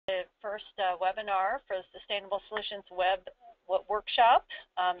first webinar for the Sustainable Solutions Web Workshop.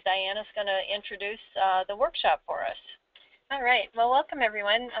 Diana's going to introduce the workshop for us. All right. Well, welcome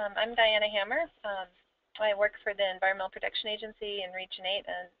everyone. I'm Diana Hammer. I work for the Environmental Protection Agency in Region 8,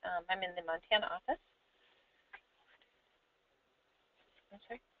 and I'm in the Montana office. I'm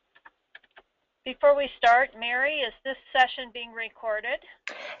sorry. Before we start, Mary, is this session being recorded?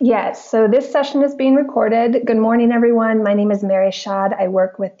 Yes, so this session is being recorded. Good morning, everyone. My name is Mary Schad. I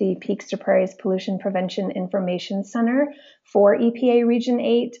work with the Peaks to Prairies Pollution Prevention Information Center for EPA Region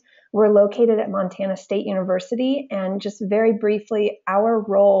 8. We're located at Montana State University, and just very briefly, our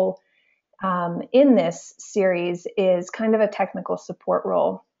role in this series is kind of a technical support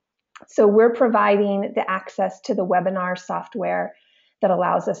role. So we're providing the access to the webinar software that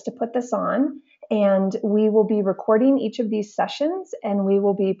allows us to put this on. And we will be recording each of these sessions, and we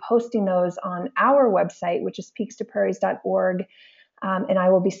will be posting those on our website, which is peakstoprairies.org. And I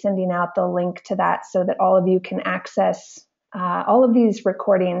will be sending out the link to that so that all of you can access all of these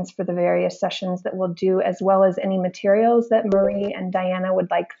recordings for the various sessions that we'll do, as well as any materials that Marie and Diana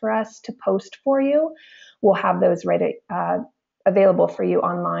would like for us to post for you. We'll have those ready, available for you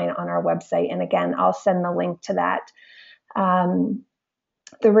online on our website. And again, I'll send the link to that.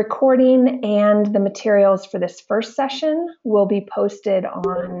 The recording and the materials for this first session will be posted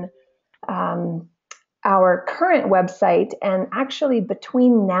on our current website, and actually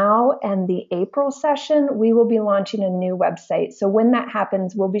between now and the April session, we will be launching a new website. So when that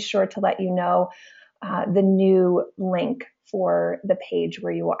happens, we'll be sure to let you know the new link for the page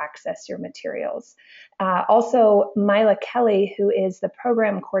where you will access your materials. Also, Mila Kelly, who is the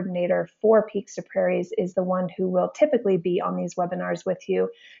program coordinator for Peaks to Prairies, is the one who will typically be on these webinars with you.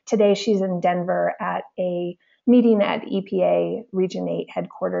 Today, she's in Denver at a meeting at EPA Region 8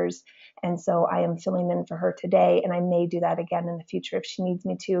 headquarters, and so I am filling in for her today, and I may do that again in the future if she needs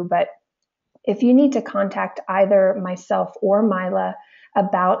me to. But if you need to contact either myself or Mila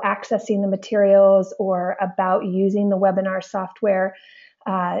about accessing the materials or about using the webinar software,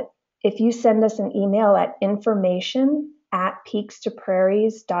 if you send us an email at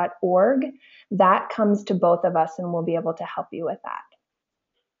information@peakstoprairies.org, that comes to both of us, and we'll be able to help you with that.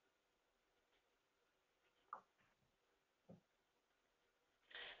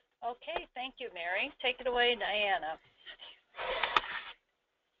 Okay, thank you, Mary. Take it away, Diana.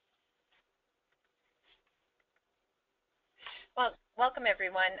 Well, welcome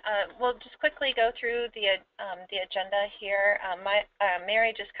everyone. We'll just quickly go through the agenda here.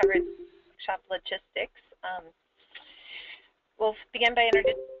 Mary just covered workshop logistics. We'll begin by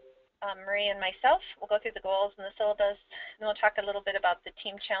introducing Marie and myself. We'll go through the goals and the syllabus, and we'll talk a little bit about the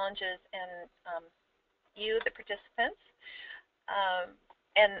team challenges and you, the participants.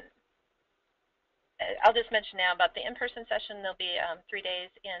 And I'll just mention now about the in-person session. There'll be 3 days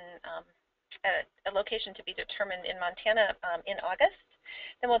in a location to be determined in Montana in August.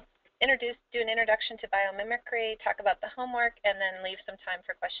 Then we'll do an introduction to biomimicry, talk about the homework, and then leave some time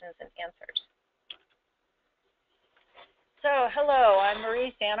for questions and answers. So, hello, I'm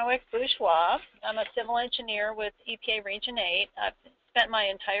Marie Zanowick, Bourgeois. I'm a civil engineer with EPA Region 8. I've spent my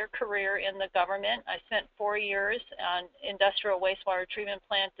entire career in the government. I spent 4 years on industrial wastewater treatment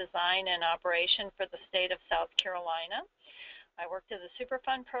plant design and operation for the state of South Carolina. I worked in the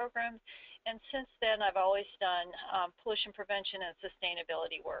Superfund program, and since then I've always done pollution prevention and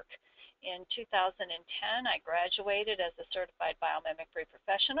sustainability work. In 2010, I graduated as a certified biomimicry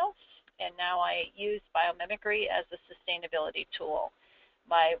professional, and now I use biomimicry as a sustainability tool.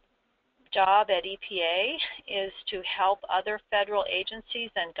 My job at EPA is to help other federal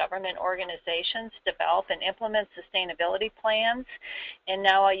agencies and government organizations develop and implement sustainability plans, and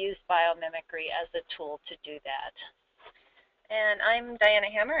now I use biomimicry as a tool to do that. And I'm Diana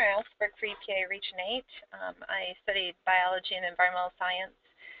Hammer. I also work for EPA Region 8. I studied biology and environmental science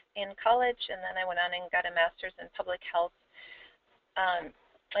in college, and then I went on and got a master's in public health.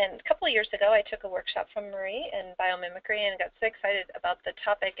 And a couple of years ago, I took a workshop from Marie in biomimicry and got so excited about the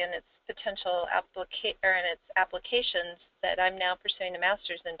topic and its potential applications that I'm now pursuing a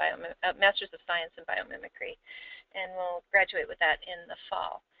master's in Master's of Science in Biomimicry, and we'll graduate with that in the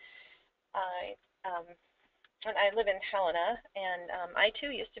fall. I live in Helena, and I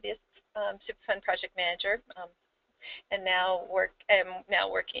too used to be a Superfund project manager, and now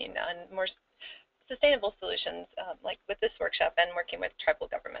am working on more sustainable solutions, like with this workshop, and working with tribal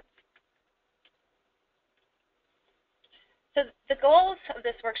governments. So the goals of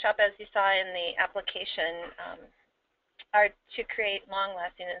this workshop, as you saw in the application, are to create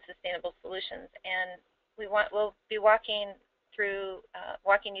long-lasting and sustainable solutions. And we'll be walking through,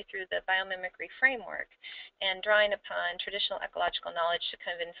 walking you through the biomimicry framework and drawing upon traditional ecological knowledge to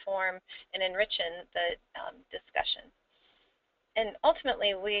kind of inform and enrich in the discussion. And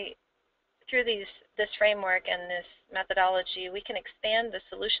ultimately, through this framework and this methodology, we can expand the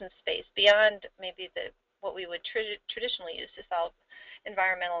solution space beyond maybe what we would traditionally use to solve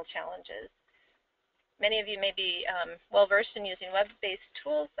environmental challenges. Many of you may be well-versed in using web-based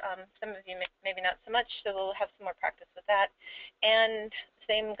tools. Some of you maybe not so much, so we'll have some more practice with that. And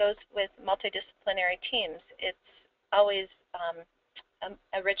same goes with multidisciplinary teams. It's always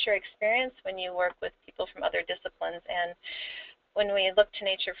a richer experience when you work with people from other disciplines. And when we look to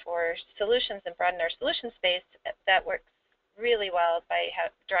nature for solutions and broaden our solution space, that works really well by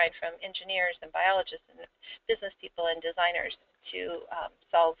drawing from engineers and biologists and business people and designers to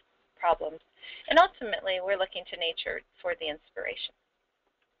solve problems. And ultimately, we're looking to nature for the inspiration.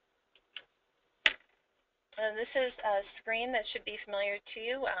 This is a screen that should be familiar to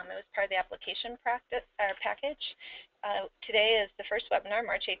you. It was part of the application package. Today is the first webinar,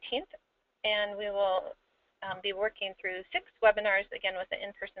 March 18th, and we will be working through 6 webinars, again with an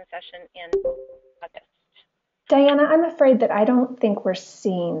in-person session in August. Diana, I'm afraid that I don't think we're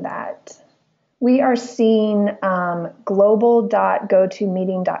seeing that. We are seeing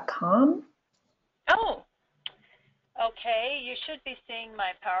global.gotomeeting.com. Oh, okay. You should be seeing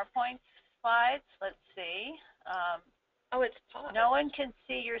my PowerPoint slides. Let's see. Oh, it's paused. No one can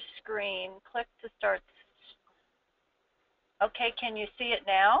see your screen. Click to start. Okay, can you see it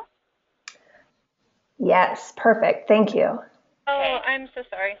now? Yes, perfect. Thank you. Oh, Okay. I'm so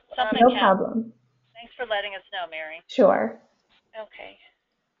sorry. No problem. Thanks for letting us know, Mary. Sure. Okay.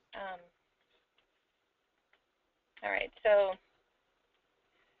 All right. So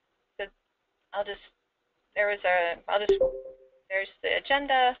there's the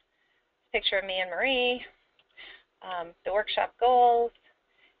agenda, picture of me and Marie, the workshop goals.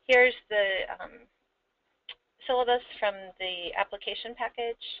 Here's the syllabus from the application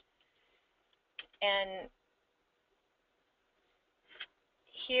package. And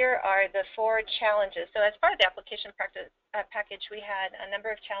here are the 4 challenges. So as part of the application package, we had a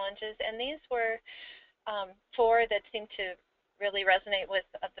number of challenges, and these were 4 that seemed to really resonate with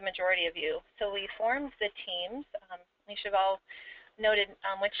the majority of you. So we formed the teams. You should have all noted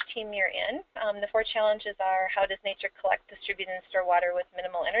which team you're in. The 4 challenges are: how does nature collect, distribute, and store water with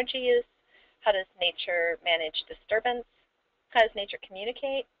minimal energy use? How does nature manage disturbance? How does nature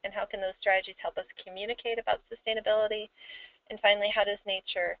communicate, and how can those strategies help us communicate about sustainability? And finally, how does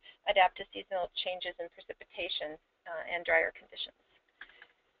nature adapt to seasonal changes in precipitation and drier conditions?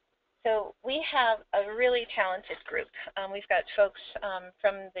 So we have a really talented group. We've got folks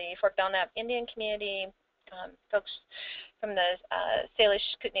from the Fort Belknap Indian community, folks from the Salish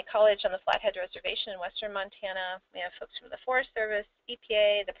Kootenai College on the Flathead Reservation in western Montana. We have folks from the Forest Service,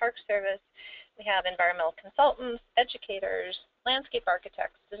 EPA, the Park Service. We have environmental consultants, educators, landscape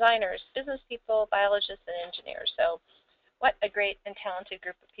architects, designers, business people, biologists, and engineers. So what a great and talented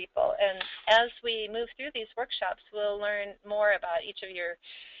group of people. And as we move through these workshops, we'll learn more about each of your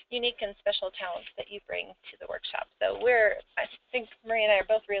unique and special talents that you bring to the workshop. So I think Marie and I are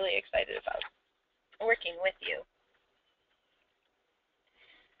both really excited about working with you.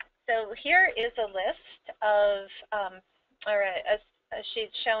 So here is a list of, a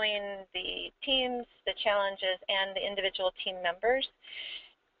sheet showing the teams, the challenges, and the individual team members.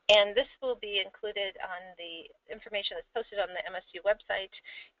 And this will be included on the information that's posted on the MSU website,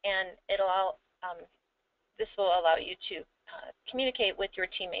 and this will allow you to communicate with your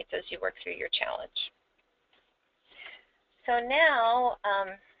teammates as you work through your challenge. So now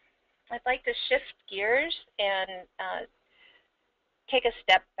I'd like to shift gears and take a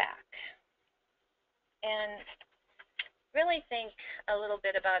step back and really think a little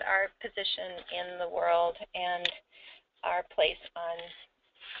bit about our position in the world and our place on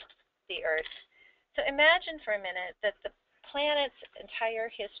the Earth. So imagine for a minute that the planet's entire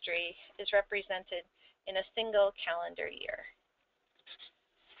history is represented in a single calendar year.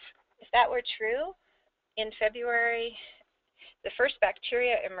 If that were true, in February, the first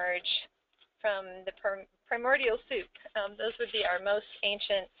bacteria emerged from the primordial soup. Those would be our most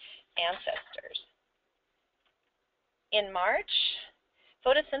ancient ancestors. In March,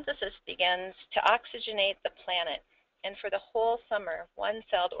 photosynthesis begins to oxygenate the planet, and for the whole summer,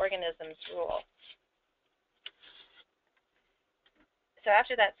 one-celled organisms rule. So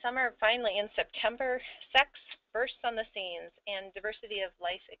after that summer, finally in September, sex bursts on the scenes and diversity of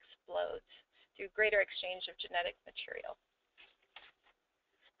life explodes through greater exchange of genetic material.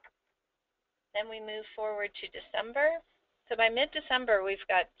 Then we move forward to December. So by mid-December, we've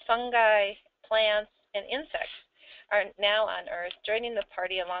got fungi, plants, and insects are now on Earth, joining the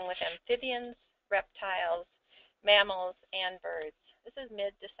party along with amphibians, reptiles, mammals, and birds. This is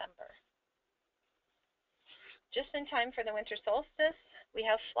mid-December. Just in time for the winter solstice, we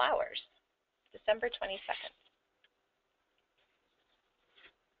have flowers, December 22nd.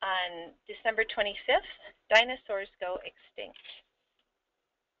 On December 25th, dinosaurs go extinct.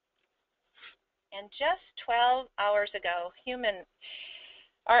 And just 12 hours ago,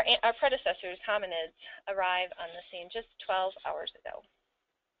 our predecessors, hominids, arrived on the scene just 12 hours ago.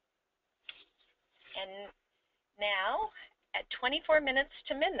 And now, at 24 minutes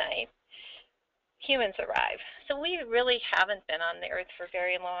to midnight, humans arrive. So we really haven't been on the Earth for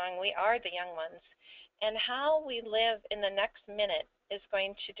very long. We are the young ones. And how we live in the next minute is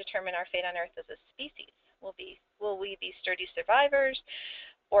going to determine our fate on Earth as a species. Will we be sturdy survivors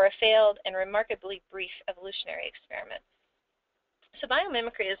or a failed and remarkably brief evolutionary experiment? So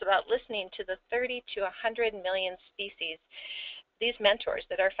biomimicry is about listening to the 30 to 100 million species, these mentors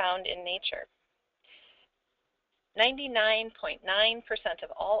that are found in nature. 99.9%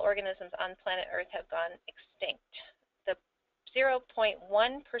 of all organisms on planet Earth have gone extinct. The 0.1%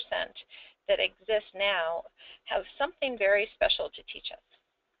 that exist now have something very special to teach us.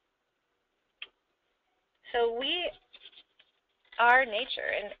 So we are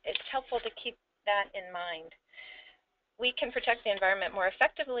nature, and it's helpful to keep that in mind. We can protect the environment more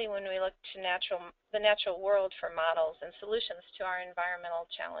effectively when we look to the natural world for models and solutions to our environmental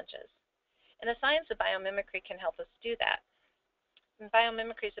challenges. And the science of biomimicry can help us do that. And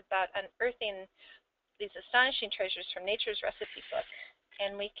biomimicry is about unearthing these astonishing treasures from nature's recipe book,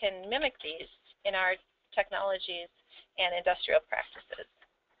 and we can mimic these in our technologies and industrial practices.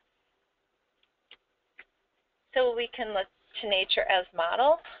 So we can look to nature as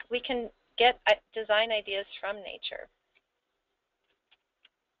model. We can get design ideas from nature.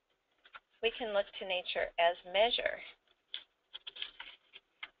 We can look to nature as measure.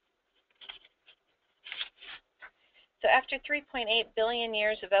 So after 3.8 billion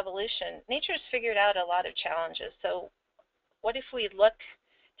years of evolution, nature's figured out a lot of challenges. So what if we look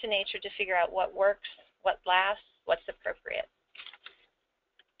to nature to figure out what works, what lasts, what's appropriate?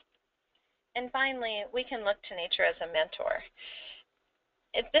 And finally, we can look to nature as a mentor.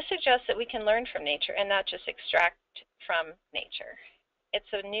 This suggests that we can learn from nature and not just extract from nature. It's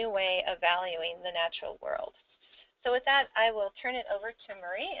a new way of valuing the natural world. So with that, I will turn it over to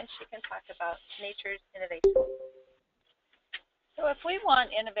Marie, and she can talk about nature's innovation. So if we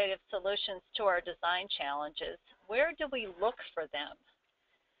want innovative solutions to our design challenges, where do we look for them?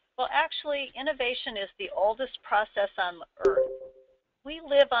 Well, actually, innovation is the oldest process on Earth. We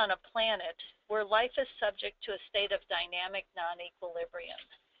live on a planet where life is subject to a state of dynamic non-equilibrium.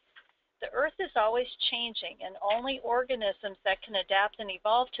 The Earth is always changing, and only organisms that can adapt and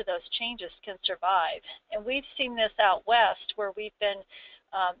evolve to those changes can survive. And we've seen this out west, where we've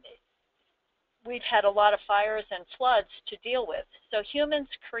had a lot of fires and floods to deal with. So humans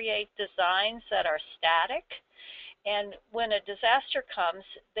create designs that are static, and when a disaster comes,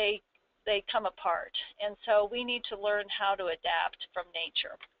 they come apart. And so we need to learn how to adapt from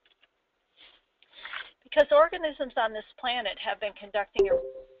nature. Because organisms on this planet have been conducting a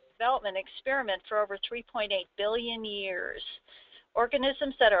development experiment for over 3.8 billion years.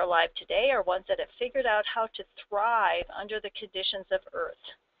 Organisms that are alive today are ones that have figured out how to thrive under the conditions of Earth.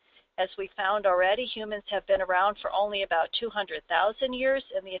 As we found already, humans have been around for only about 200,000 years,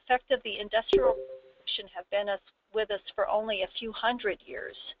 and the effect of the Industrial Revolution have been with us for only a few hundred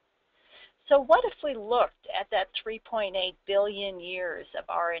years. So what if we looked at that 3.8 billion years of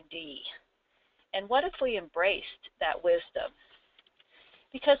R&D? And what if we embraced that wisdom?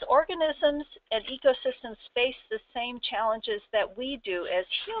 Because organisms and ecosystems face the same challenges that we do as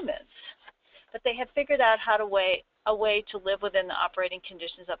humans, but they have figured out a way to live within the operating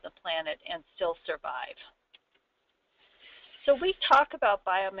conditions of the planet and still survive. So we talk about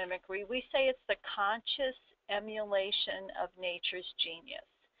biomimicry. We say it's the conscious emulation of nature's genius.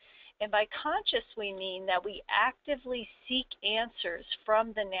 And by conscious, we mean that we actively seek answers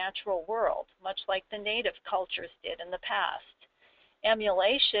from the natural world, much like the native cultures did in the past.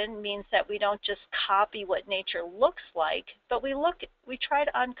 Emulation means that we don't just copy what nature looks like, but we try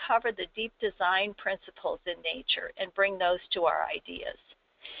to uncover the deep design principles in nature and bring those to our ideas.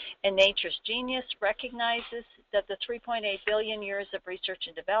 And nature's genius recognizes that the 3.8 billion years of research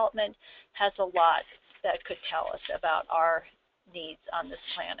and development has a lot that could tell us about our needs on this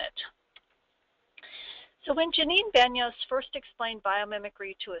planet. So when Janine Benyos first explained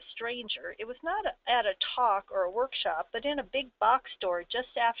biomimicry to a stranger, it was not at a talk or a workshop, but in a big box store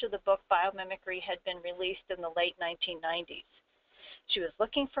just after the book Biomimicry had been released in the late 1990s. She was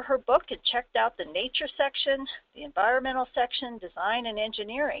looking for her book and checked out the nature section, the environmental section, design and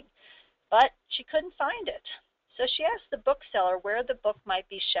engineering, but she couldn't find it. So she asked the bookseller where the book might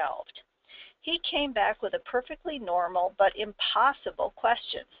be shelved. He came back with a perfectly normal but impossible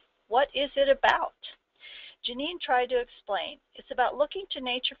question. What is it about? Janine tried to explain. It's about looking to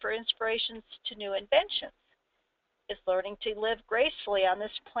nature for inspirations to new inventions. It's learning to live gracefully on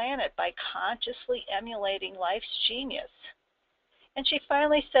this planet by consciously emulating life's genius. And she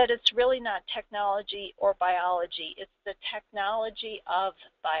finally said it's really not technology or biology, it's the technology of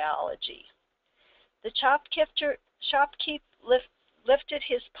biology. The shopkeep lifted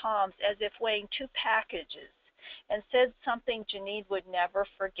his palms as if weighing 2 packages and said something Janine would never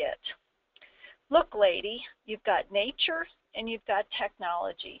forget. Look, lady, you've got nature and you've got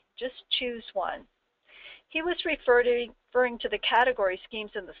technology. Just choose one. He was referring to the category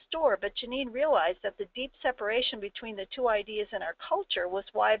schemes in the store, but Janine realized that the deep separation between the two ideas in our culture was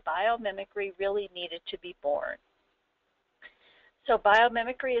why biomimicry really needed to be born. So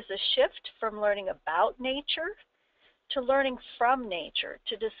biomimicry is a shift from learning about nature to learning from nature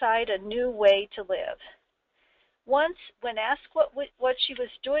to decide a new way to live. Once, when asked what she was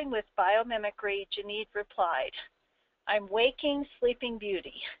doing with biomimicry, Janine replied, I'm waking sleeping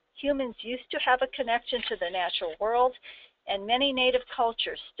beauty. Humans used to have a connection to the natural world, and many native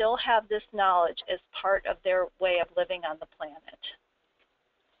cultures still have this knowledge as part of their way of living on the planet.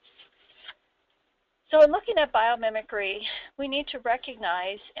 So in looking at biomimicry, we need to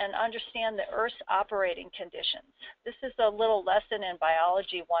recognize and understand the Earth's operating conditions. This is a little lesson in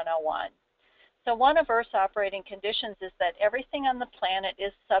Biology 101. So one of Earth's operating conditions is that everything on the planet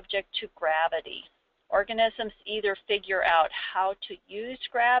is subject to gravity. Organisms either figure out how to use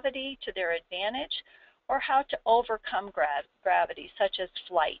gravity to their advantage or how to overcome gravity, such as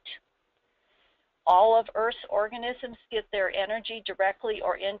flight. All of Earth's organisms get their energy directly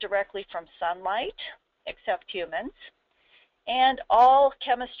or indirectly from sunlight, except humans. And all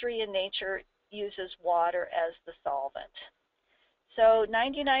chemistry in nature uses water as the solvent. So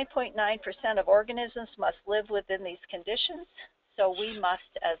 99.9% of organisms must live within these conditions, so we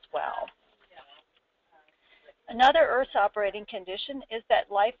must as well. Another Earth's operating condition is that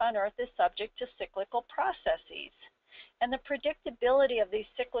life on Earth is subject to cyclical processes. And the predictability of these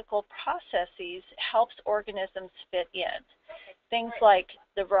cyclical processes helps organisms fit in. Things like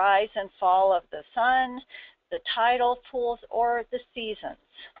the rise and fall of the sun, the tidal pools, or the seasons.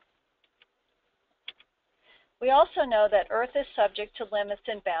 We also know that Earth is subject to limits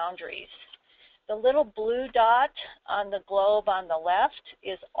and boundaries. The little blue dot on the globe on the left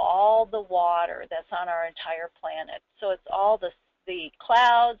is all the water that's on our entire planet. So it's all the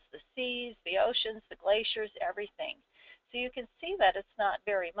clouds, the seas, the oceans, the glaciers, everything. So you can see that it's not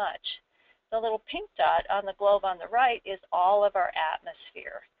very much. The little pink dot on the globe on the right is all of our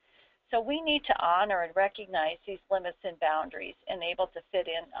atmosphere. So we need to honor and recognize these limits and boundaries and able to fit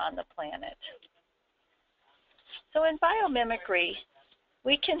in on the planet. So in biomimicry,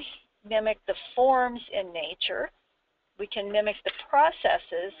 we can mimic the forms in nature, we can mimic the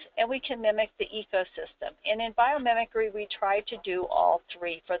processes, and we can mimic the ecosystem. And in biomimicry, we try to do all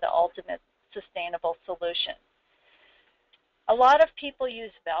three for the ultimate sustainable solution. A lot of people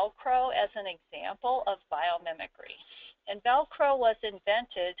use Velcro as an example of biomimicry. And Velcro was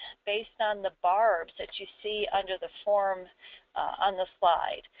invented based on the barbs that you see under the form on the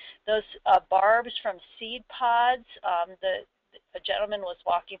slide. Those barbs from seed pods, a gentleman was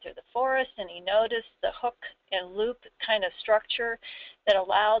walking through the forest and he noticed the hook and loop kind of structure that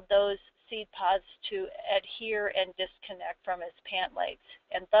allowed those seed pods to adhere and disconnect from his pant legs.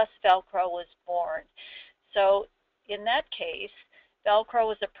 And thus Velcro was born. So in that case, Velcro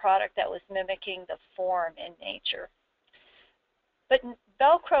was a product that was mimicking the form in nature. But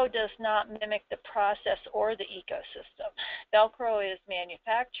Velcro does not mimic the process or the ecosystem. Velcro is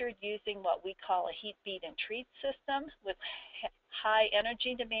manufactured using what we call a heat, beat, and treat system with high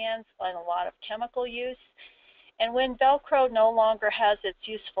energy demands and a lot of chemical use. And when Velcro no longer has its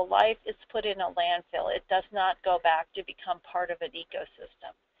useful life, it's put in a landfill. It does not go back to become part of an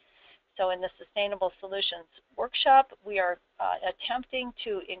ecosystem. So in the Sustainable Solutions Workshop, we are attempting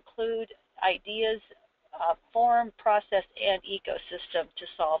to include ideas form, process, and ecosystem to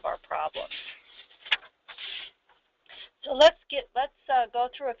solve our problems. So let's go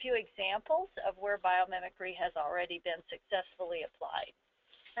through a few examples of where biomimicry has already been successfully applied.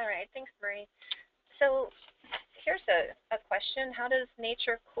 All right, thanks, Marie. So here's a question. How does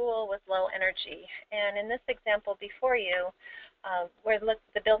nature cool with low energy? And in this example before you,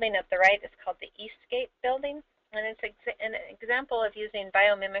 the building at the right is called the Eastgate building, and it's an example of using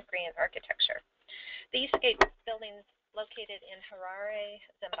biomimicry in architecture. The Eastgate building's located in Harare,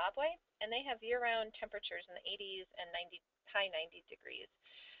 Zimbabwe, and they have year-round temperatures in the 80s and high 90 degrees.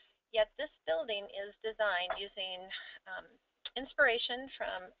 Yet this building is designed using inspiration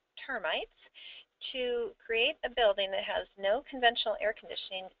from termites to create a building that has no conventional air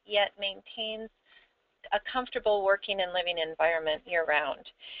conditioning, yet maintains a comfortable working and living environment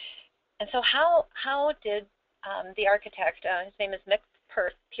year-round. And so how did the architect, his name is Mick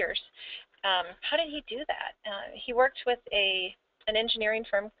Pierce, how did he do that? He worked with an engineering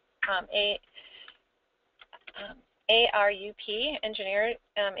firm, ARUP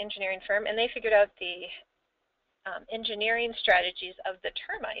engineering firm, and they figured out the engineering strategies of the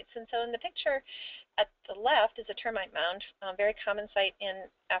termites. And so in the picture at the left is a termite mound, a very common sight in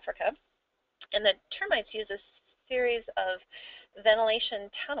Africa. And the termites use a series of ventilation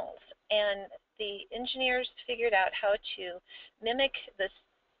tunnels. And the engineers figured out how to mimic this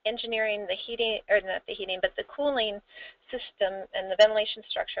engineering, the heating, or not the heating, but the cooling system and the ventilation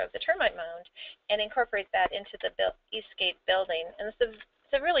structure of the termite mound and incorporate that into the Eastgate building. And it's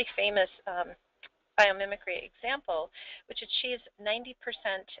a really famous biomimicry example, which achieves 90%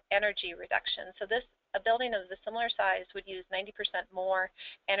 energy reduction. So a building of the similar size would use 90% more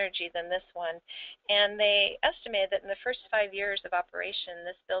energy than this one. And they estimated that in the first 5 years of operation,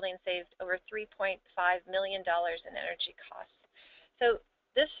 this building saved over $3.5 million in energy costs. So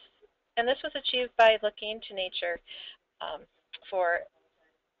this was achieved by looking to nature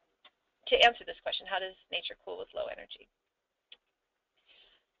to answer this question: how does nature cool with low energy?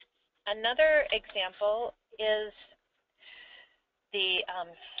 Another example is the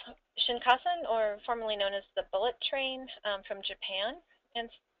Shinkansen, or formerly known as the bullet train, from Japan. And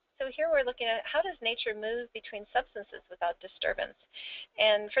so here we're looking at how does nature move between substances without disturbance.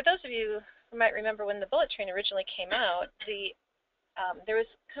 And for those of you who might remember when the bullet train originally came out, there was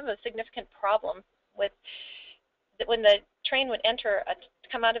kind of a significant problem with when the train would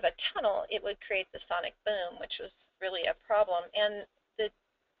come out of a tunnel, it would create the sonic boom, which was really a problem. And the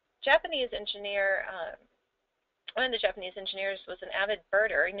Japanese engineer, one of the Japanese engineers was an avid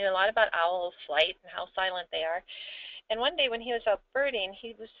birder. He knew a lot about owl flight and how silent they are. And one day when he was out birding,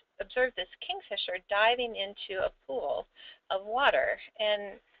 he observed this kingfisher diving into a pool of water.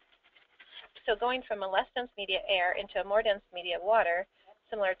 And so going from a less dense media air into a more dense media water,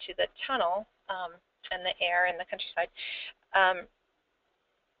 similar to the tunnel and the air in the countryside,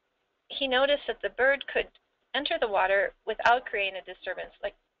 he noticed that the bird could enter the water without creating a disturbance.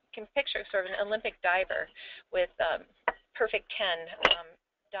 Like, you can picture sort of an Olympic diver with perfect 10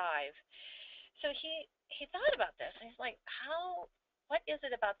 dive. So he thought about this, and he's like, what is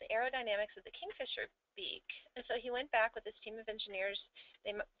it about the aerodynamics of the kingfisher beak? And so he went back with his team of engineers.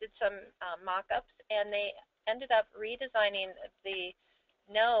 They did some mock-ups, and they ended up redesigning the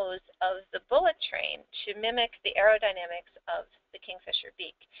nose of the bullet train to mimic the aerodynamics of the kingfisher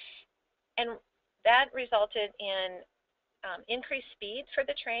beak. And that resulted in increased speed for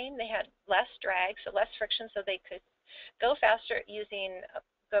the train. They had less drag, so less friction, so they could go faster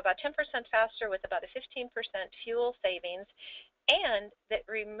go about 10% faster with about a 15% fuel savings, and that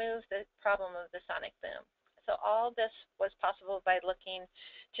removed the problem of the sonic boom. So all this was possible by looking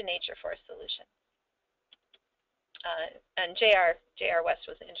to nature for a solution. And J.R. West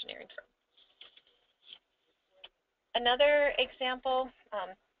was the engineering firm. Another example,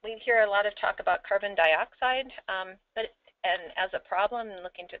 we hear a lot of talk about carbon dioxide, and as a problem, and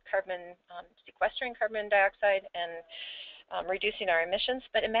looking to sequestering carbon dioxide and reducing our emissions.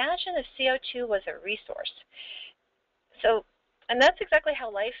 But imagine if CO2 was a resource. And that's exactly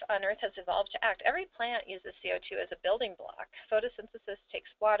how life on Earth has evolved to act. Every plant uses CO2 as a building block. Photosynthesis takes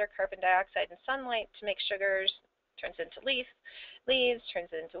water, carbon dioxide, and sunlight to make sugars, turns into leaves,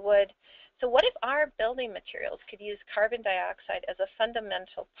 turns into wood. So what if our building materials could use carbon dioxide as a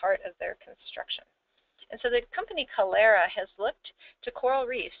fundamental part of their construction? And so the company Calera has looked to coral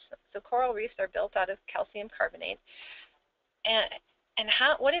reefs. So coral reefs are built out of calcium carbonate.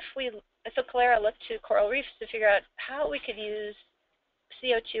 So Calera looked to coral reefs to figure out how we could use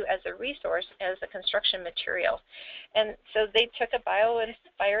CO2 as a resource, as a construction material. And so they took a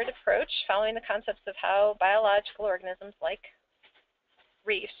bio-inspired approach, following the concepts of how biological organisms like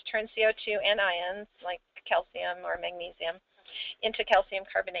reefs turn CO2 and ions, like calcium or magnesium, into calcium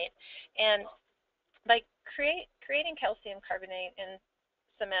carbonate. And by creating calcium carbonate and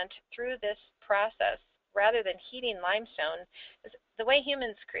cement through this process, rather than heating limestone, the way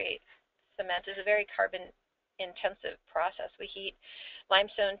humans create cement is a very carbon-intensive process. We heat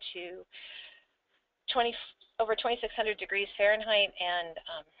limestone to over 2,600 degrees Fahrenheit and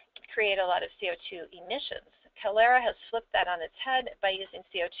create a lot of CO2 emissions. Calera has flipped that on its head by using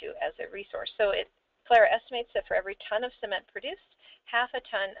CO2 as a resource. So Claire estimates that for every ton of cement produced, half a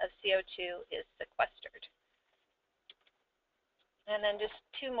ton of CO2 is sequestered. And then just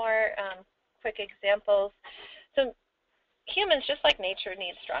two more quick examples. So humans, just like nature,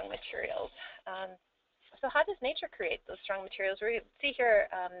 need strong materials. So how does nature create those strong materials? We see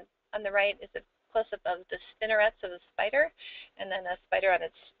here on the right is a close-up of the spinnerets of a spider, and then a spider on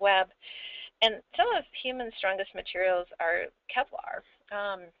its web. And some of humans' strongest materials are Kevlar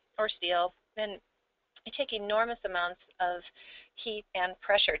or steel, and they take enormous amounts of heat and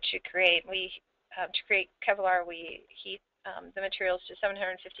pressure to create. To create Kevlar, we heat the materials to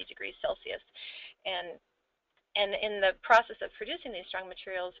 750 degrees Celsius, and in the process of producing these strong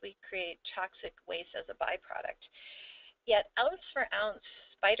materials, we create toxic waste as a byproduct. Yet, ounce for ounce,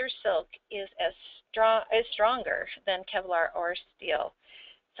 spider silk is stronger than Kevlar or steel.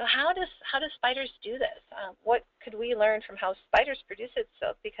 So how do spiders do this? What could we learn from how spiders produce its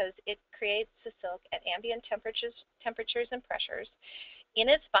silk? Because it creates the silk at ambient temperatures and pressures in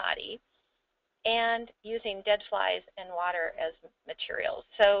its body, and using dead flies and water as materials.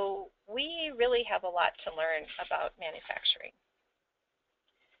 So we really have a lot to learn about manufacturing.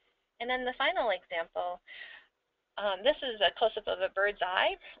 And then the final example, this is a close-up of a bird's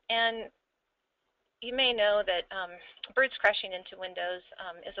eye, and you may know that birds crashing into windows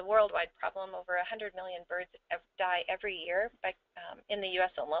is a worldwide problem. Over 100 million birds die every year in the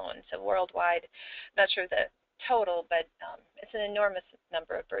U.S. alone. So worldwide, not sure the total, but it's an enormous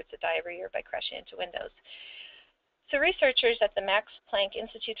number of birds that die every year by crashing into windows. So researchers at the Max Planck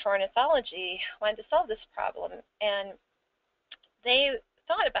Institute for Ornithology wanted to solve this problem, and they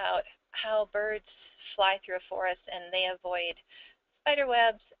thought about how birds fly through a forest and they avoid spider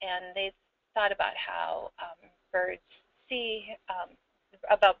webs, and they thought about how birds see,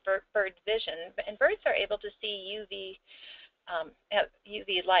 about bird vision, and birds are able to see UV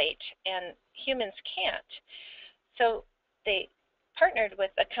light, and humans can't. So they partnered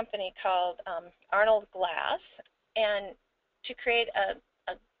with a company called Arnold Glass, and to create a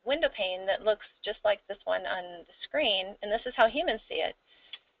window pane that looks just like this one on the screen, and this is how humans see it.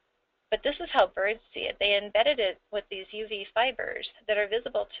 But this is how birds see it. They embedded it with these UV fibers that are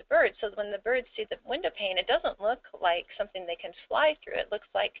visible to birds, so when the birds see the window pane, it doesn't look like something they can fly through. It looks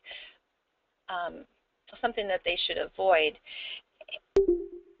like something that they should avoid.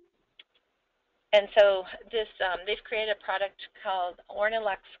 And so this, they've created a product called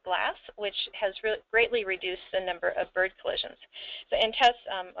Ornilex Glass, which has greatly reduced the number of bird collisions. So in tests,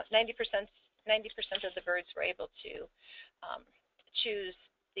 90% of the birds were able to choose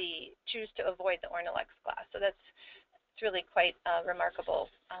to avoid the Ornilex glass. So it's really quite a remarkable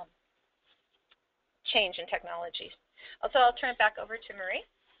change in technology. Also, I'll turn it back over to Marie.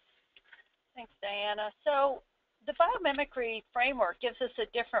 Thanks, Diana. So the biomimicry framework gives us a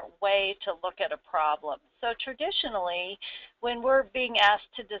different way to look at a problem. So traditionally, when we're being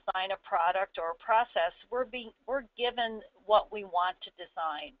asked to design a product or a process, we're given what we want to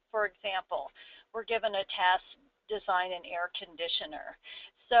design. For example, we're given a task, design an air conditioner.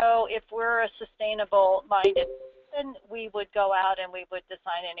 So if we're a sustainable-minded person, we would go out and we would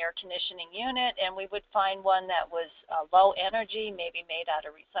design an air conditioning unit, and we would find one that was low energy, maybe made out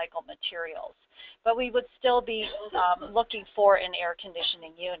of recycled materials. But we would still be looking for an air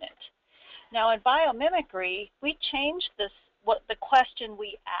conditioning unit. Now in biomimicry, we change the question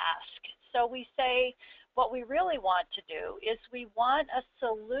we ask. So we say, what we really want to do is we want a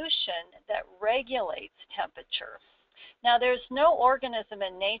solution that regulates temperature. Now, there's no organism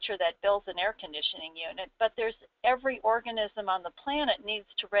in nature that builds an air conditioning unit, but every organism on the planet needs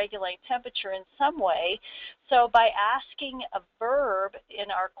to regulate temperature in some way. So by asking a verb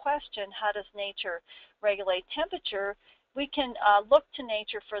in our question, how does nature regulate temperature, we can look to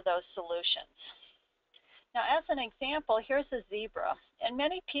nature for those solutions. Now, as an example, here's a zebra, and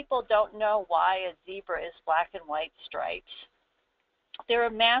many people don't know why a zebra is black and white stripes. They're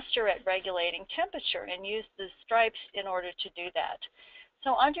a master at regulating temperature and use the stripes in order to do that.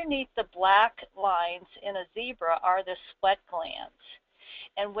 So underneath the black lines in a zebra are the sweat glands.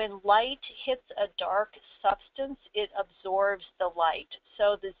 And when light hits a dark substance, it absorbs the light.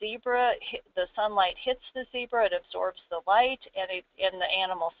 So the sunlight hits the zebra, it absorbs the light, and the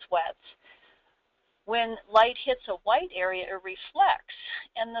animal sweats. When light hits a white area, it reflects,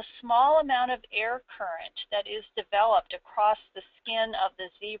 and the small amount of air current that is developed across the skin of the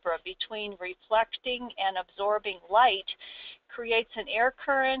zebra between reflecting and absorbing light creates an air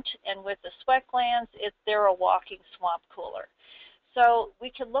current, and with the sweat glands, they're a walking swamp cooler. So we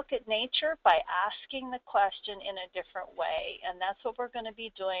can look at nature by asking the question in a different way, and that's what we're going to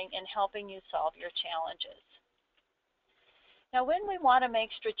be doing in helping you solve your challenges. Now, when we want to make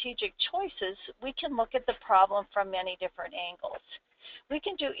strategic choices, we can look at the problem from many different angles. We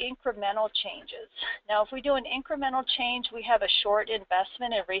can do incremental changes. Now, if we do an incremental change, we have a short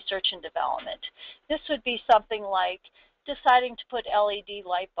investment in research and development. This would be something like deciding to put LED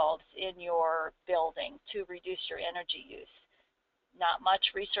light bulbs in your building to reduce your energy use. Not much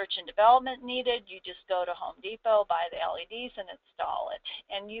research and development needed. You just go to Home Depot, buy the LEDs, and install it.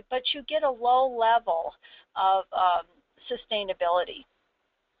 But you get a low level of sustainability.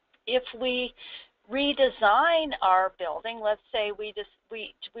 If we redesign our building, let's say we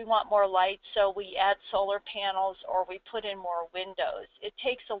want more light, so we add solar panels or we put in more windows. It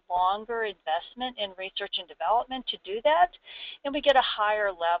takes a longer investment in research and development to do that, and we get a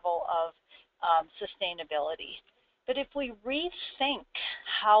higher level of sustainability. But if we rethink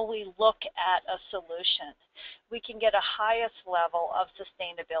how we look at a solution, we can get a highest level of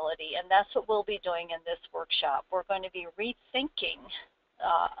sustainability, and that's what we'll be doing in this workshop. We're going to be rethinking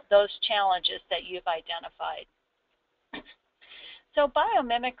those challenges that you've identified. So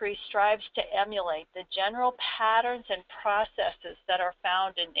biomimicry strives to emulate the general patterns and processes that are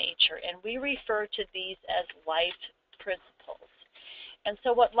found in nature, and we refer to these as life principles. And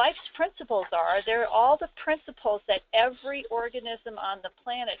so what life's principles are, they're all the principles that every organism on the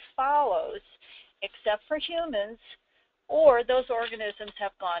planet follows, except for humans, or those organisms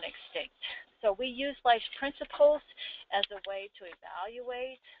have gone extinct. So we use life's principles as a way to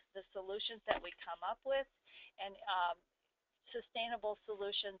evaluate the solutions that we come up with, and sustainable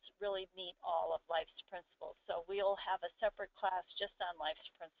solutions really meet all of life's principles. So we'll have a separate class just on life's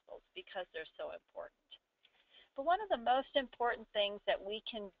principles because they're so important. But one of the most important things that we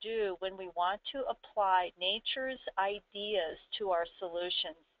can do when we want to apply nature's ideas to our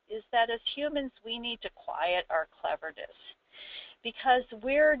solutions is that as humans, we need to quiet our cleverness, because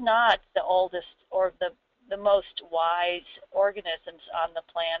we're not the oldest or the most wise organisms on the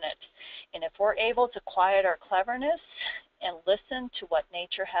planet. And if we're able to quiet our cleverness and listen to what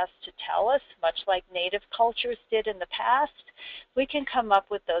nature has to tell us, much like native cultures did in the past, we can come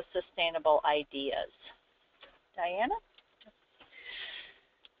up with those sustainable ideas. Diana?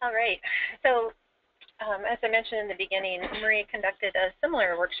 All right. So as I mentioned in the beginning, Marie conducted a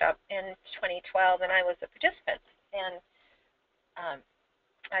similar workshop in 2012, and I was a participant. And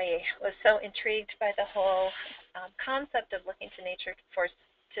I was so intrigued by the whole concept of looking to nature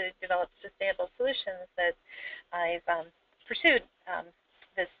to develop sustainable solutions that I've pursued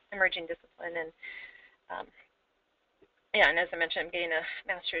this emerging discipline. And and as I mentioned, I'm getting a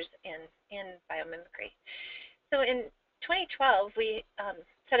master's in biomimicry. So in 2012, we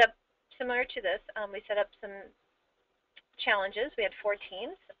set up, similar to this, we set up some challenges. We had 4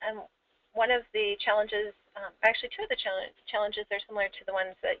 teams, and one of the challenges, actually 2 of the challenges are similar to the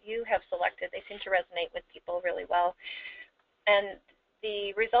ones that you have selected. They seem to resonate with people really well. And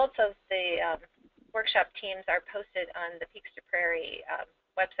the results of the workshop teams are posted on the Peaks to Prairie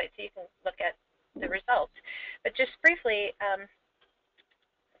website, so you can look at the results. But just briefly,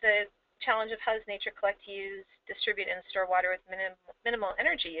 the challenge of how does nature collect, use, distribute, and store water with minimal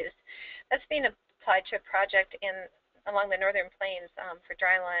energy use, that's being applied to a project along the northern plains for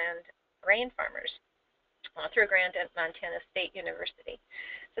dryland grain farmers through a grant at Montana State University.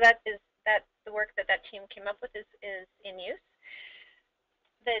 So that's the work that team came up with is in use.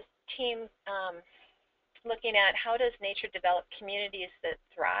 The team looking at how does nature develop communities that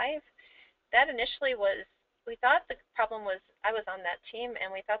thrive, that initially was, we thought the problem was, I was on that team,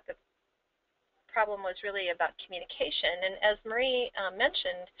 and we thought the problem was really about communication. And as Marie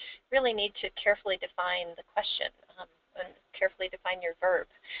mentioned, really need to carefully define the question and carefully define your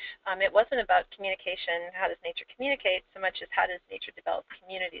verb. It wasn't about communication, how does nature communicate, so much as how does nature develop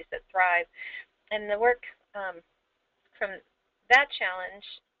communities that thrive. And the work from that challenge,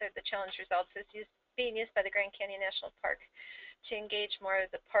 the challenge results, is being used by the Grand Canyon National Park to engage more of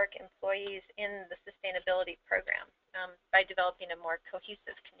the park employees in the sustainability program by developing a more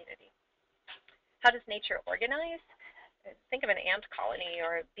cohesive community. How does nature organize? Think of an ant colony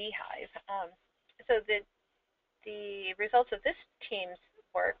or a beehive. So the results of this team's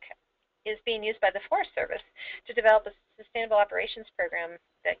work is being used by the Forest Service to develop a sustainable operations program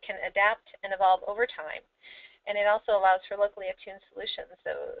that can adapt and evolve over time. And it also allows for locally attuned solutions,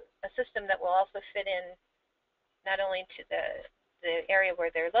 so a system that will also fit in not only to the area where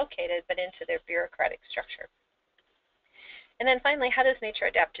they're located, but into their bureaucratic structure. And then finally, how does nature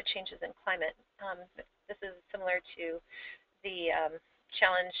adapt to changes in climate? This is similar to the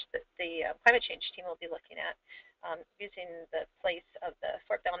challenge that the climate change team will be looking at using the place of the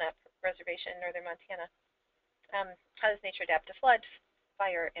Fort Belknap Reservation in northern Montana. How does nature adapt to flood,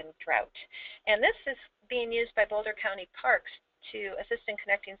 fire, and drought? And this is being used by Boulder County Parks to assist in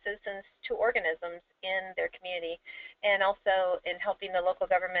connecting citizens to organisms in their community, and also in helping the local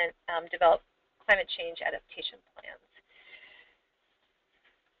government develop climate change adaptation plans.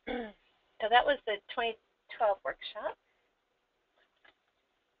 So that was the 2012 workshop.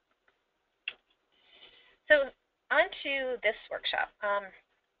 So on to this workshop.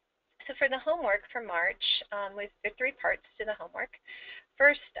 So for the homework for March, there are 3 parts to the homework.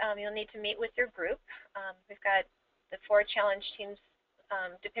 First, you'll need to meet with your group. We've got the 4 challenge teams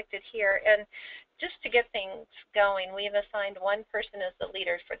depicted here. And just to get things going, we've assigned one person as the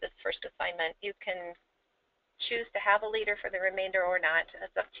leader for this first assignment. You can choose to have a leader for the remainder or not.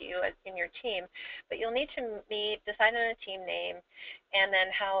 That's up to you in your team. But you'll need to meet, decide on a team name, and then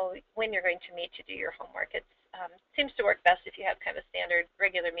when you're going to meet to do your homework. It seems to work best if you have kind of a standard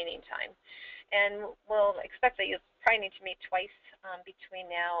regular meeting time. And we'll expect that you'll probably need to meet twice between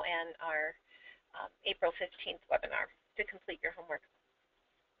now and our April 15th webinar to complete your homework.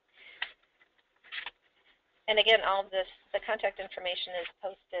 And again, all of this, the contact information is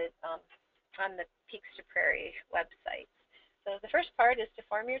posted on the Peaks to Prairie website. So the first part is to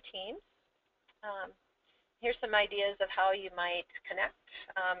form your teams. Here's some ideas of how you might connect,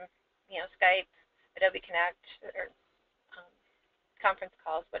 Skype, Adobe Connect, or conference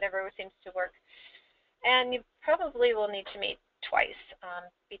calls, whatever seems to work. And you probably will need to meet twice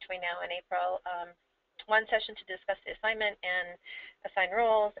between now and April. One session to discuss the assignment and assign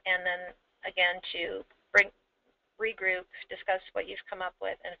roles, and then again to regroup, discuss what you've come up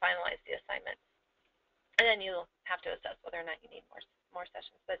with, and finalize the assignment. And then you'll have to assess whether or not you need more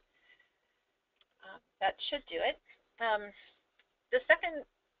sessions, but that should do it. The second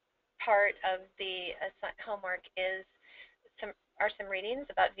part of the homework are some readings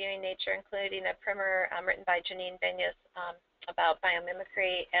about viewing nature, including a primer written by Janine Benyus about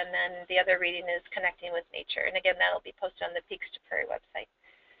biomimicry, and then the other reading is Connecting with Nature. And again, that'll be posted on the Peaks to Prairie website.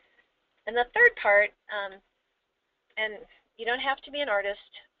 And the third part, and you don't have to be an artist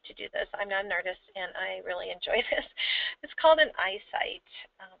to do this. I'm not an artist, and I really enjoy this. It's called an eyesight,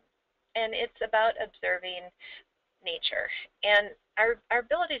 and it's about observing nature. And our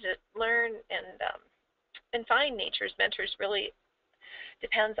ability to learn and find nature's mentors really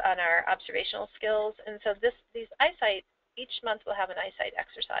depends on our observational skills. And so these eyesight, each month we'll have an eyesight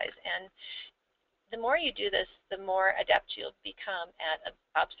exercise, and the more you do this, the more adept you'll become at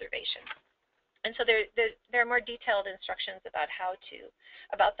observation. And so there are more detailed instructions about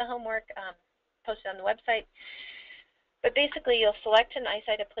about the homework posted on the website. But basically, you'll select an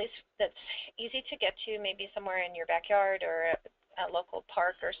eyesight, a place that's easy to get to, maybe somewhere in your backyard or a local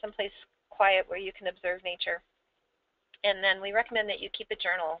park or someplace quiet where you can observe nature. And then we recommend that you keep a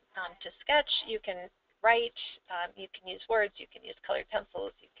journal to sketch. You can write, you can use words, you can use colored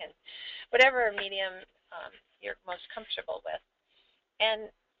pencils, you can, whatever medium you're most comfortable with. And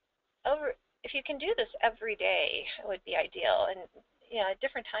if you can do this every day, it would be ideal. And at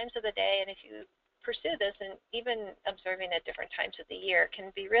different times of the day, and if you pursue this, and even observing at different times of the year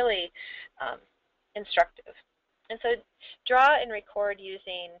can be really instructive. And so draw and record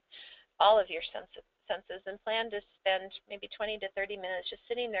using all of your senses, and plan to spend maybe 20 to 30 minutes just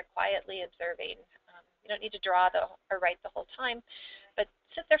sitting there quietly observing. You don't need to draw or write the whole time, but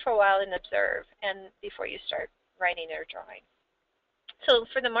sit there for a while and observe, and before you start writing or drawing. So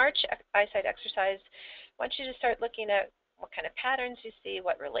for the March eyesight exercise, I want you to start looking at what kind of patterns you see,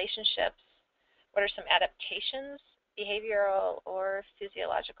 what relationships, what are some adaptations, behavioral or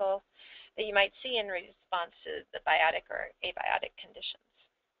physiological, that you might see in response to the biotic or abiotic conditions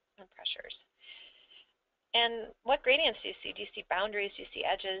and pressures. And what gradients do you see? Do you see boundaries? Do you see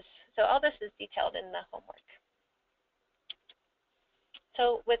edges? So all this is detailed in the homework.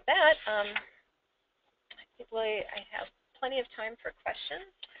 So with that, I think I have plenty of time for questions.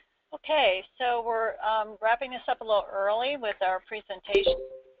 Okay, so we're wrapping this up a little early with our presentation,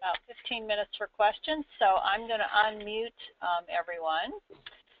 about 15 minutes for questions. So I'm going to unmute everyone.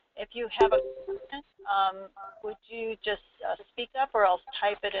 If you have a question, would you just speak up or else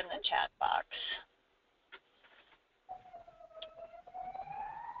type it in the chat box?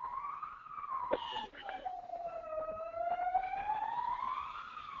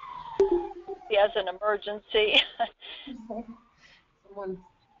 As an emergency. Someone's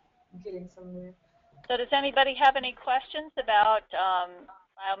getting somewhere. So does anybody have any questions about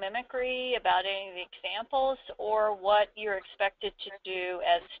biomimicry, about any of the examples, or what you're expected to do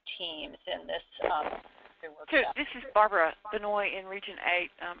as teams in this workshop? This is Barbara Benoit in Region 8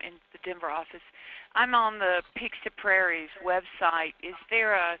 in the Denver office. I'm on the Peaks to Prairies website. Is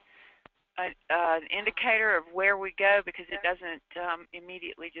there an indicator of where we go? Because it doesn't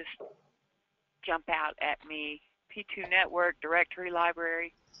immediately just jump out at me P2 network, directory,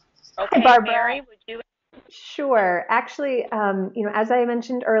 library. Okay, Hi, Barbara. Mary, would you? Sure. Actually, as I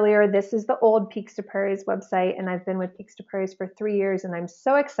mentioned earlier, this is the old Peaks to Prairies website, and I've been with Peaks to Prairies for 3 years, and I'm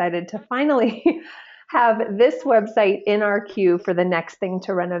so excited to finally have this website in our queue for the next thing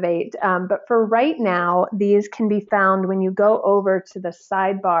to renovate. But for right now, these can be found when you go over to the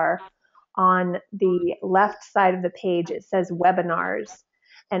sidebar on the left side of the page. It says webinars,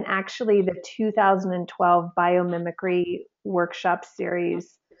 and actually the 2012 Biomimicry workshop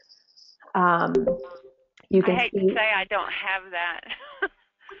series. You can I hate see. to say I don't have that.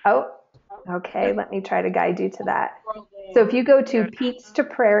 Oh, okay. Let me try to guide you to that. So if you go to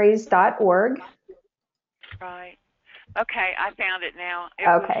peakstoprairies.org. Right. Okay, I found it now. It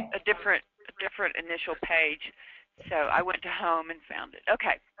Okay. was a different initial page, so I went to home and found it.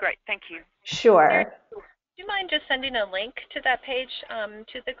 Okay, great. Thank you. Sure. Do you mind just sending a link to that page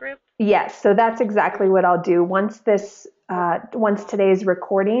to the group? Yes. So that's exactly what I'll do. Once today's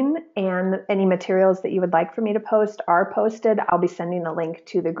recording and any materials that you would like for me to post are posted, I'll be sending a link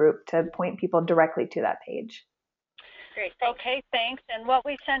to the group to point people directly to that page. Great. Thanks. Okay, thanks. And what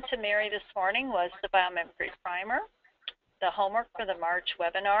we sent to Mary this morning was the Biomimicry Primer, the homework for the March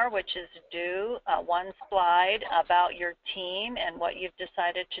webinar, which is due, one slide about your team and what you've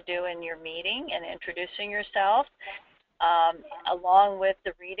decided to do in your meeting and introducing yourself, along with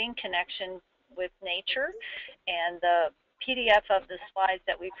the reading Connection with Nature, and the PDF of the slides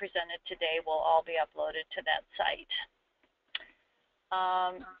that we presented today will all be uploaded to that site.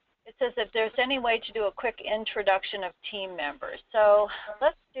 It says if there's any way to do a quick introduction of team members. So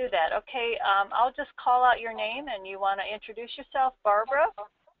let's do that. Okay, I'll just call out your name, and you want to introduce yourself. Barbara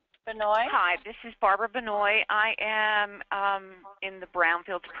Benoit? Hi, this is Barbara Benoit. I am in the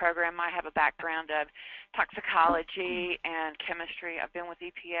Brownfields program. I have a background of toxicology and chemistry. I've been with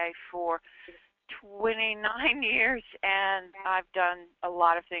EPA for 29 years, and I've done a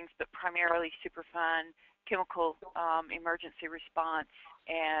lot of things, but primarily Superfund, chemical emergency response,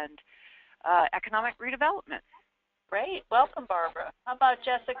 and economic redevelopment. Great. Welcome, Barbara. How about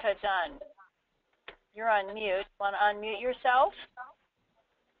Jessica Dunn? You're on mute. Want to unmute yourself?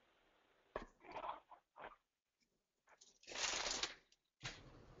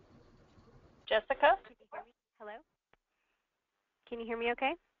 Jessica? Hello? Can you hear me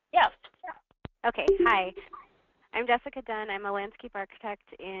okay? Yes. Okay, hi. I'm Jessica Dunn. I'm a landscape architect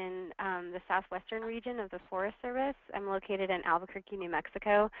in the southwestern region of the Forest Service. I'm located in Albuquerque, New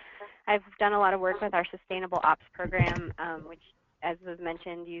Mexico. I've done a lot of work with our Sustainable Ops program, which, as was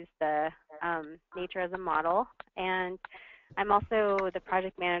mentioned, used the nature as a model. And I'm also the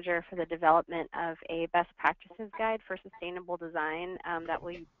project manager for the development of a best practices guide for sustainable design that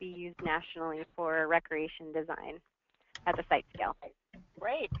will be used nationally for recreation design at the site scale.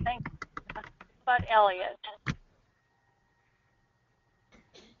 Great, thanks. How about Elliot?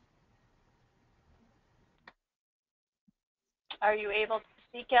 Are you able to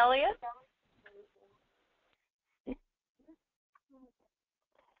speak, Elliot?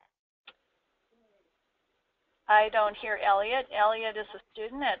 I don't hear Elliot. Elliot is a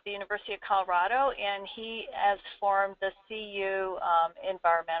student at the University of Colorado, and he has formed the CU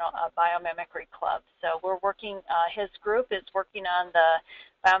Environmental Biomimicry Club. So we're working, his group is working on the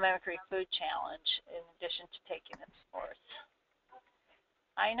Biomimicry Food Challenge in addition to taking this course.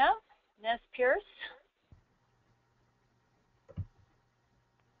 Ina Nez Pierce?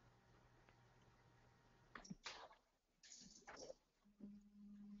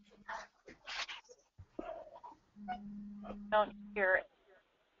 Don't hear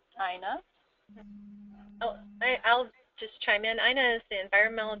Ina. Oh, I'll just chime in. Ina is the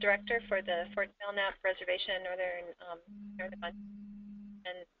environmental director for the Fort Belknap Reservation, northern Montana,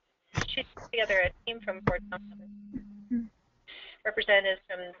 and she put together a team from Fort Belknap, representatives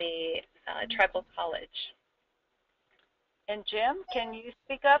from the tribal college. And Jim, can you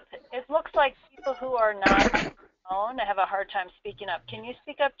speak up? It looks like people who are not on have a hard time speaking up. Can you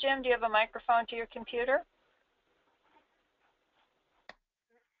speak up, Jim? Do you have a microphone to your computer?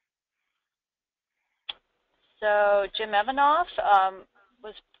 So Jim Evanoff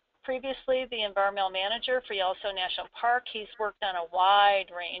was previously the environmental manager for Yellowstone National Park. He's worked on a wide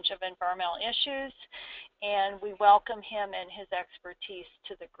range of environmental issues, and we welcome him and his expertise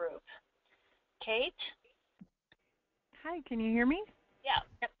to the group. Kate? Hi, can you hear me? Yeah.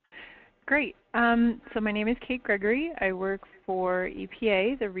 Yep. Great. So my name is Kate Gregory. I work for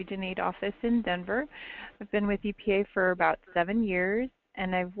EPA, the Region 8 office in Denver. I've been with EPA for about 7 years,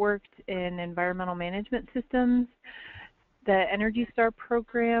 and I've worked in environmental management systems, the Energy Star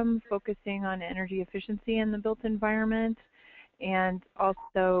program focusing on energy efficiency in the built environment, and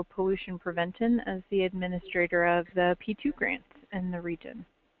also pollution prevention as the administrator of the P2 grants in the region.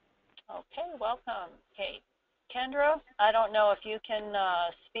 Okay, welcome, Kate. Kendra, I don't know if you can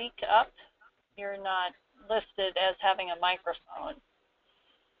speak up. You're not listed as having a microphone.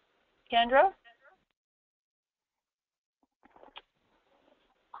 Kendra?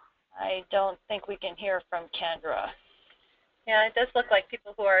 I don't think we can hear from Kendra. Yeah, it does look like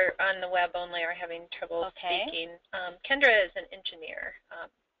people who are on the web only are having trouble speaking. Kendra is an engineer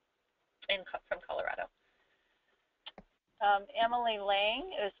from Colorado. Emily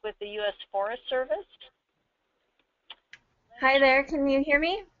Lang is with the U.S. Forest Service. Hi there, can you hear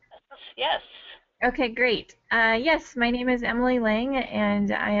me? Yes. Okay, great. Yes, my name is Emily Lang,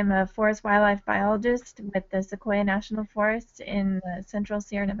 and I am a forest wildlife biologist with the Sequoia National Forest in the central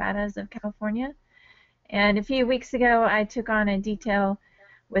Sierra Nevadas of California. And a few weeks ago, I took on a detail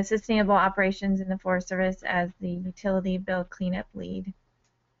with sustainable operations in the Forest Service as the utility bill cleanup lead.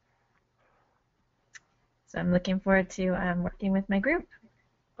 So I'm looking forward to working with my group.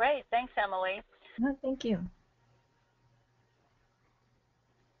 Great, thanks, Emily. Oh, thank you.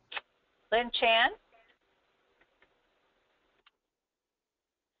 Lynn Chan.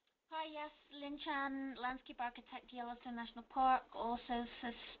 Hi, yes, Lynn Chan, landscape architect, Yellowstone National Park, also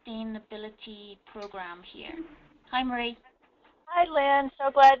sustainability program here. Hi, Marie. Hi, Lynn.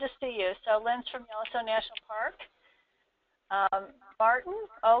 So glad to see you. So Lynn's from Yellowstone National Park. Martin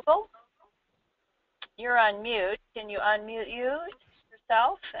Ogle, you're on mute. Can you unmute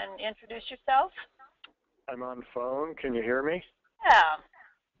yourself and introduce yourself? I'm on phone. Can you hear me? Yeah.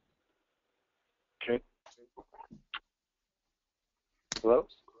 Okay. Hello?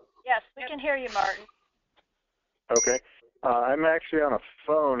 Yes, we can hear you, Martin. Okay. I'm actually on a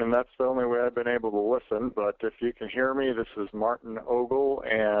phone, and that's the only way I've been able to listen. But if you can hear me, this is Martin Ogle,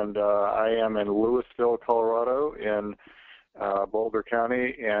 and I am in Louisville, Colorado, in Boulder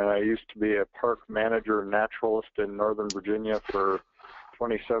County, and I used to be a park manager naturalist in Northern Virginia for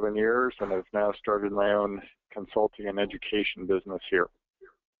 27 years, and I've now started my own consulting and education business here.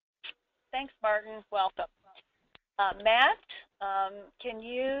 Thanks, Martin. Welcome. Matt, can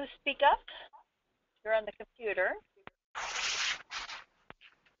you speak up? You're on the computer.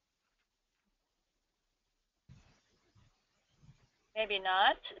 Maybe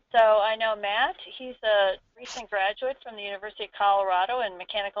not. So I know Matt, he's a recent graduate from the University of Colorado in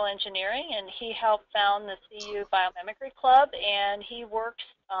mechanical engineering, and he helped found the CU Biomimicry Club, and he works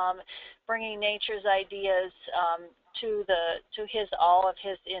bringing nature's ideas to all of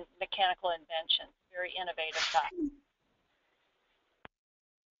his mechanical inventions. Very innovative guy.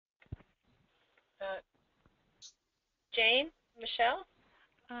 Jane, Michelle?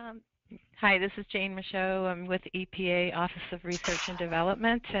 Hi, this is Jane Michaud. I'm with EPA Office of Research and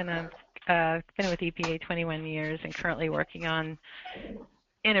Development, and I've been with EPA 21 years and currently working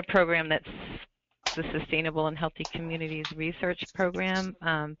in a program that's the Sustainable and Healthy Communities Research Program.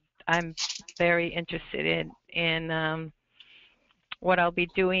 I'm very interested in what I'll be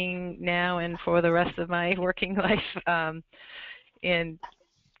doing now and for the rest of my working life in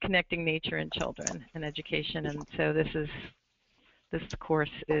connecting nature and children and education, and so this course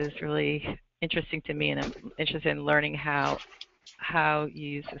is really interesting to me, and I'm interested in learning how you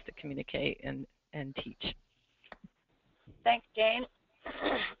use this to communicate and teach. Thanks, Jane.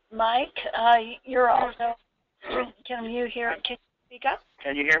 Mike, you're also, can you speak up?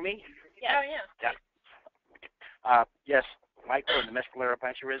 Can you hear me? Yes. Oh, yeah. Yes, Mike from the Mescalero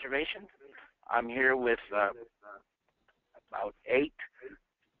Apache Reservation. I'm here with about 8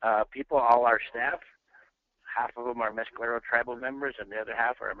 people, all our staff. Half of them are Mescalero tribal members, and the other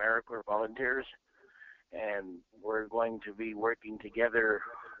half are AmeriCorps volunteers. And we're going to be working together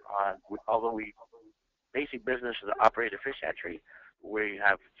on, although basic business is to operate a fish hatchery, we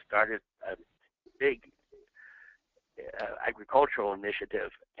have started a big agricultural initiative,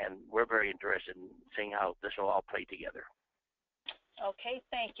 and we're very interested in seeing how this will all play together. Okay,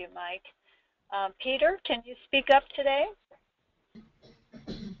 thank you, Mike. Peter, can you speak up today?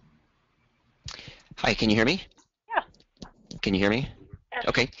 Hi, can you hear me? Yeah. Can you hear me? Yes.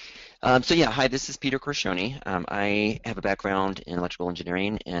 Okay. So yeah, hi, this is Peter Corcioni. I have a background in electrical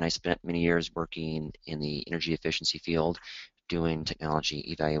engineering, and I spent many years working in the energy efficiency field doing technology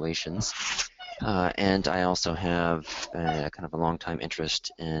evaluations. And I also have kind of a long-time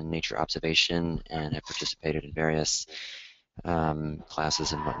interest in nature observation and have participated in various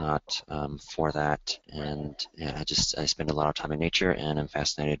classes and whatnot for that, and yeah, I spend a lot of time in nature, and I'm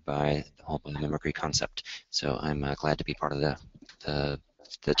fascinated by the whole biomimicry concept. So I'm glad to be part of the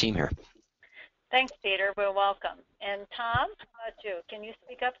team here. Thanks, Peter. We're welcome. And Tom, how about you? Can you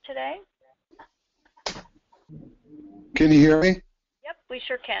speak up today? Can you hear me? Yep, we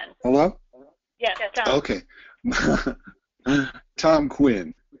sure can. Hello? Yes, Tom. Okay. Tom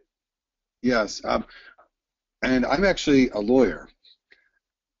Quinn. Yes. And I'm actually a lawyer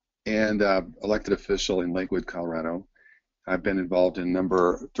and elected official in Lakewood, Colorado. I've been directly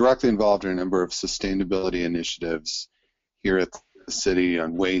involved in a number of sustainability initiatives here at the city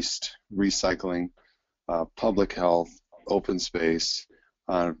on waste, recycling, public health, open space,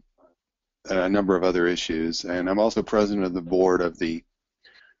 and a number of other issues. And I'm also president of the board of the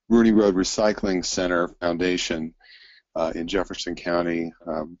Rooney Road Recycling Center Foundation in Jefferson County,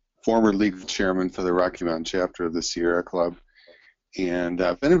 former league chairman for the Rocky Mountain chapter of the Sierra Club. And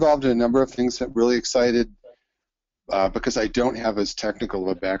I've been involved in a number of things that really excited because I don't have as technical of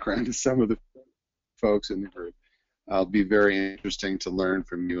a background as some of the folks in the group. It'll be very interesting to learn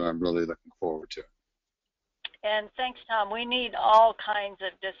from you. I'm really looking forward to it. And thanks, Tom. We need all kinds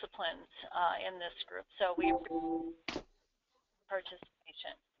of disciplines in this group, so we appreciate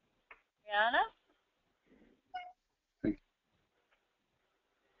participation. Brianna?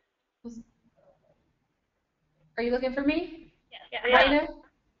 Are you looking for me? Yes. Right now?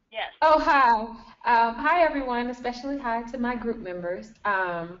 Yes. Oh, hi. Hi, everyone, especially hi to my group members.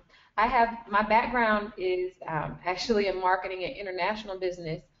 My background is actually in marketing and international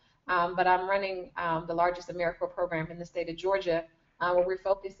business, but I'm running the largest AmeriCorps program in the state of Georgia, where we're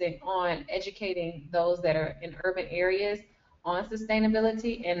focusing on educating those that are in urban areas on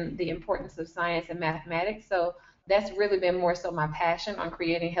sustainability and the importance of science and mathematics. So that's really been more so my passion on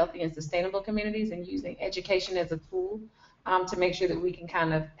creating healthy and sustainable communities and using education as a tool to make sure that we can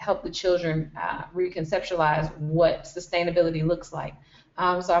kind of help the children reconceptualize what sustainability looks like.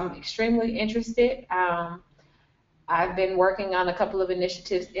 So I'm extremely interested. I've been working on a couple of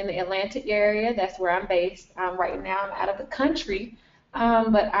initiatives in the Atlanta area. That's where I'm based. Right now I'm out of the country,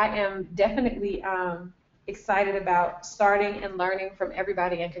 but I am definitely excited about starting and learning from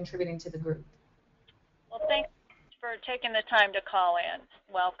everybody and contributing to the group. Well, thanks for taking the time to call in.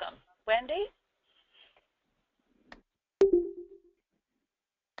 Welcome. Wendy?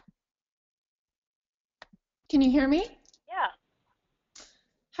 Can you hear me? Yeah.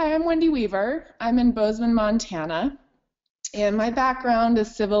 Hi, I'm Wendy Weaver. I'm in Bozeman, Montana, and my background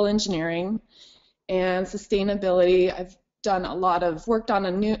is civil engineering and sustainability. I've worked on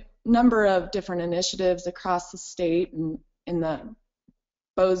a number of different initiatives across the state and in the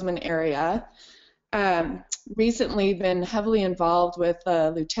Bozeman area. Recently been heavily involved with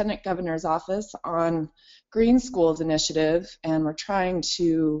the Lieutenant Governor's Office on Green Schools Initiative, and we're trying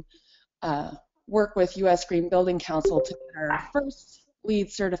to work with U.S. Green Building Council to get our first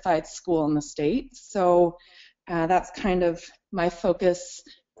LEED certified school in the state. So that's kind of my focus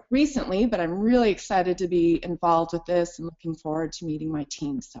recently, but I'm really excited to be involved with this and looking forward to meeting my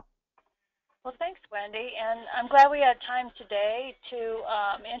team. So. Well, thanks, Wendy, and I'm glad we had time today to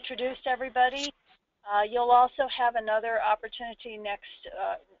introduce everybody. You'll also have another opportunity next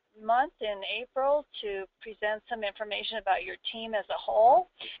month in April to present some information about your team as a whole.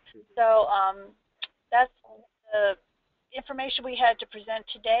 So that's the information we had to present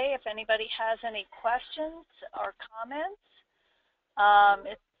today. If anybody has any questions or comments,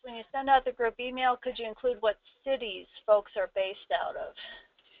 when you send out the group email, could you include what cities folks are based out of?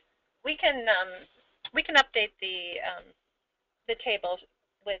 We can update the table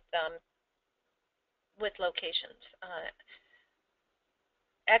with locations.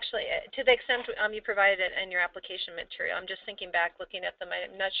 Actually, to the extent you provided it in your application material, I'm just thinking back, looking at them.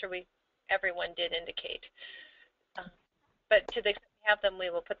 I'm not sure everyone did indicate. But to the extent we have them, we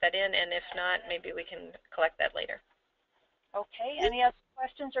will put that in, and if not, maybe we can collect that later. Okay. Any other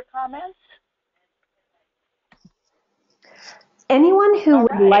questions or comments? Anyone who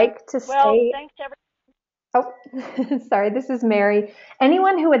would like to stay... Well, thanks everyone. Oh, sorry, this is Mary.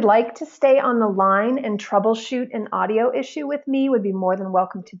 Anyone who would like to stay on the line and troubleshoot an audio issue with me would be more than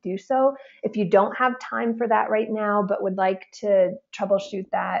welcome to do so. If you don't have time for that right now, but would like to troubleshoot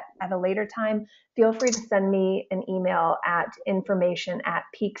that at a later time, feel free to send me an email at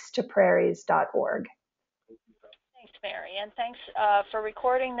information@peakstoprairies.org. Thanks, Mary, and thanks for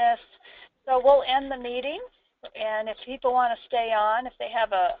recording this. So we'll end the meeting, and if people want to stay on, if they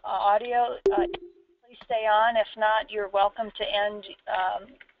have an audio, please stay on. If not, you're welcome to end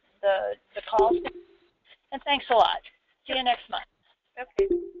the call. And thanks a lot. See you next month. Okay.